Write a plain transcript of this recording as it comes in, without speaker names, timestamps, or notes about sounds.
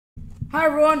Hi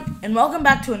everyone, and welcome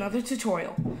back to another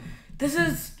tutorial. This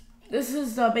is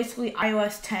basically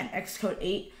iOS 10 Xcode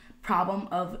 8 problem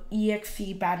of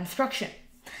exe bad instruction.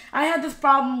 I had this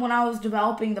problem when I was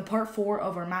developing the part 4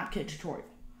 of our MapKit tutorial.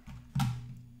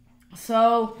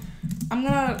 So I'm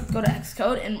gonna go to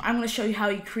Xcode and I'm gonna show you how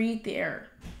you create the error.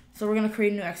 So we're gonna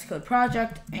create a new Xcode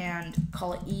project and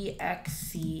call it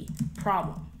exe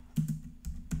problem.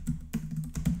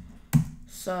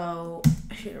 So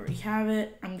here we have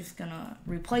it. I'm just gonna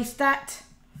replace that.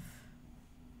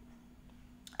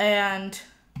 And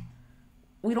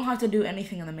we don't have to do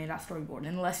anything in the main.storyboard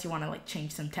unless you want to like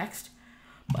change some text.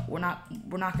 But we're not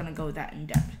gonna go that in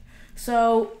depth.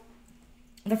 So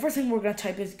the first thing we're gonna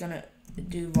type is gonna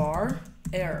do var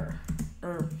error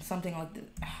or something like the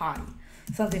hi,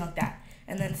 something like that.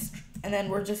 And then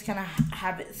we're just gonna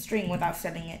have it string without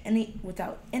setting it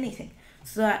without anything.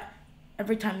 So that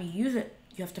every time you use it,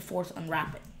 you have to force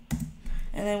unwrap it.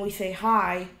 And then we say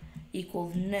hi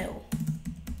equals nil,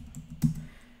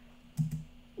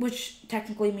 which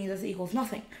technically means it equals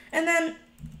nothing. And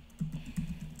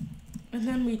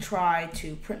then we try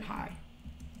to print hi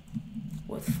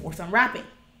with force unwrapping.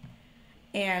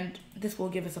 And this will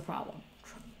give us a problem.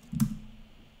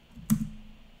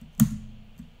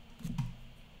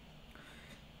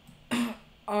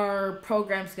 Our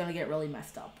program's gonna get really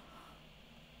messed up.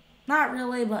 Not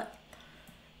really, but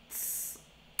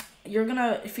you're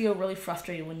gonna feel really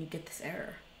frustrated when you get this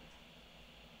error.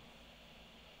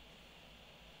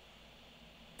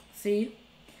 See?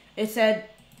 It said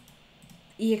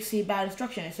exe bad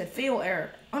instruction. It said fatal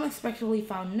error. Unexpectedly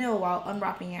found nil while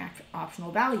unwrapping an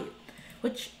optional value.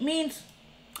 Which means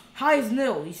hi is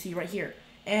nil, you see right here.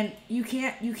 And you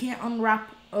can't unwrap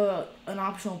an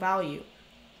optional value.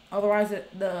 Otherwise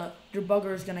the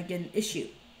debugger is gonna get an issue.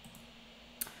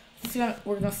 So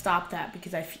we're gonna stop that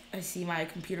because I see my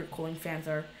computer cooling fans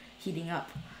are heating up.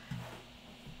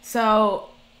 So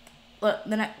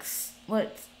let's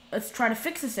try to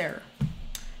fix this error.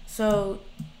 So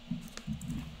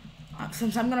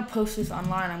since I'm gonna post this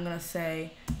online, I'm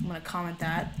gonna comment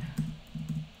that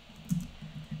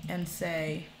and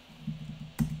say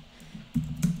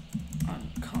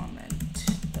uncomment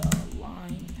the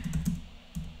line.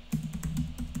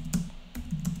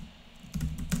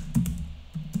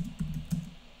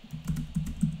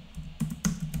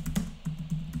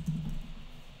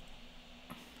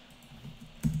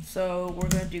 So we're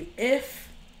going to do if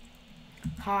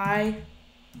hi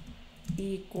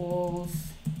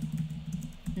equals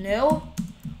nil,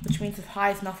 which means if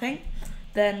hi is nothing,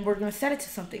 then we're going to set it to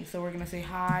something. So we're going to say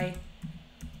hi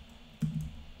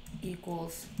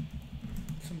equals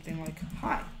something like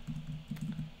hi.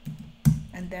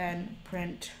 And then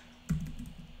print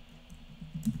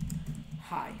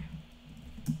hi.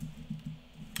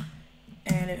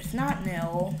 And if it's not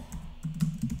nil,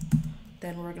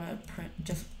 then we're gonna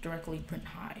just directly print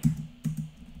hi.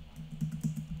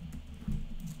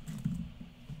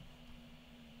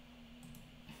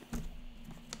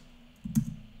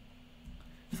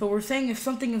 So we're saying if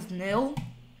something is nil,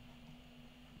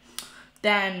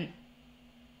 then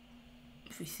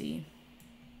if we see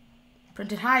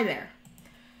printed hi there.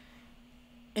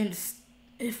 And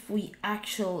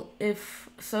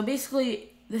so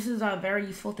basically this is a very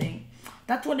useful thing.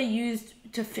 That's what I used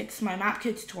to fix my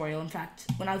MapKit tutorial. In fact,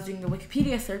 when I was doing the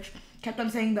Wikipedia search, kept on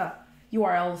saying the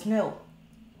URL is nil.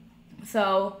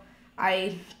 So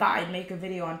I thought I'd make a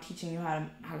video on teaching you how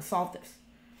to solve this.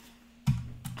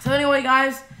 So anyway,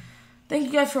 guys, thank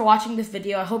you guys for watching this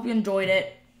video. I hope you enjoyed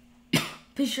it.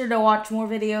 Be sure to watch more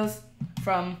videos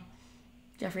from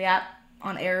Jeffrey App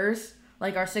on errors,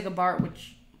 like our Sigma Bart,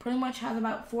 which pretty much has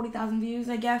about 40,000 views,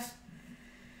 I guess.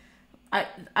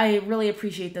 I really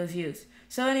appreciate those views.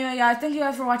 So anyway, guys, thank you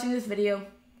guys for watching this video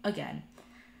again.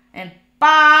 And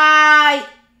bye!